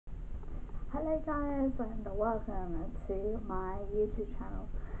Hello guys and welcome to my YouTube channel.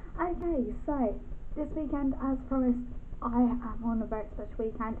 Okay, so this weekend, as promised, I am on a very special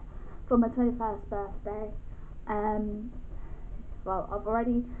weekend for my 21st birthday. Well, I've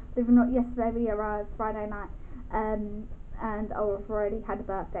already, believe it or not, yesterday we arrived Friday night, and I've already had a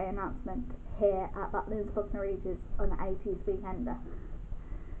birthday announcement here at Butlins, bognor, regis on an 80s weekender.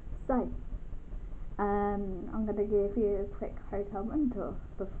 So I'm going to give you a quick hotel room tour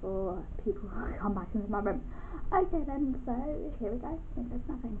before people come back into my room. Okay then, so here we go. Here goes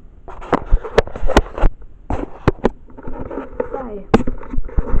nothing. So,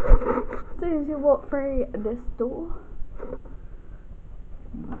 as soon as you walk through this door,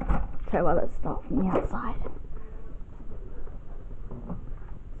 okay, well, let's start from the outside.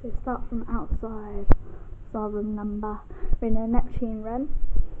 So you start from outside. It's our room number. We're in a Neptune room.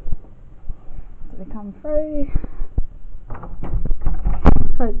 So we come through,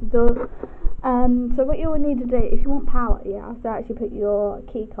 close the door. So what you will need to do, if you want power, you have to actually put your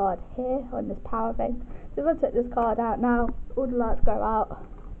key card here on this power thing. So if I take this card out now, all the lights go out.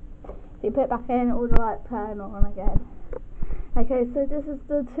 So you put it back in, all the lights turn on again. Okay, so this is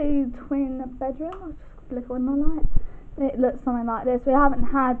the 2 twin bedroom. I'll just flick on the light. It looks something like this. We haven't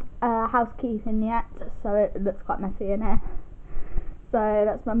had housekeeping yet, so it looks quite messy in here. So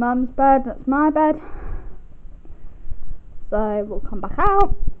that's my mum's bed, that's my bed. So we'll come back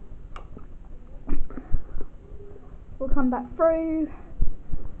out. We'll come back through.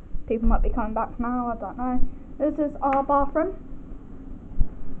 People might be coming back now, I don't know. This is our bathroom.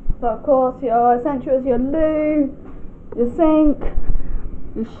 So of course your essentials, your loo, your sink,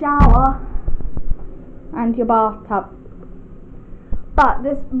 your shower and your bathtub. But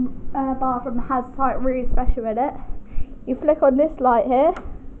this bathroom has something really special in it. You flick on this light here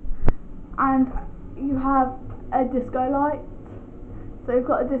and you have a disco light. So you've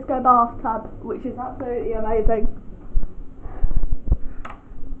got a disco bathtub, which is absolutely amazing.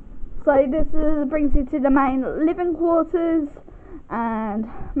 So this brings you to the main living quarters and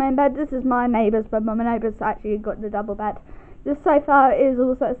main bed. This is my neighbour's bed, but my neighbour's actually got the double bed. This sofa is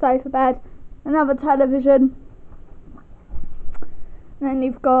also a sofa bed, another television. And then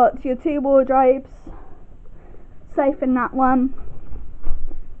you've got your 2 wardrobes. Safe in that one,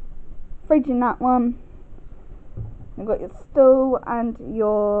 fridge in that one. You've got your stool and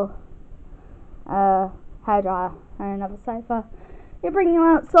your hairdryer and another sofa. You bring you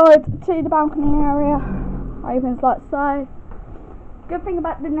outside to the balcony area, opens like so. Good thing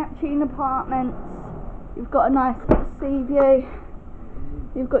about the Neptune apartments, you've got a nice sea view.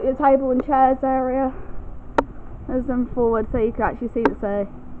 You've got your table and chairs area. There's them forward so you can actually see the sea.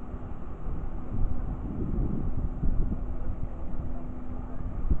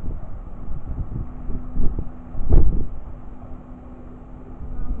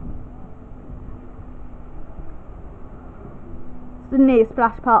 The new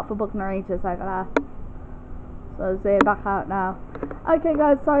splash park for bognor regis over there. So I'll zoom back out now. Okay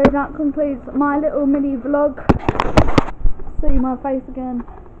guys, so that concludes my little mini vlog. See my face again.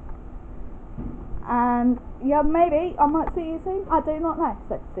 And yeah, maybe I might see you soon. I do not know.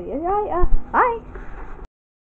 So see you later. Bye.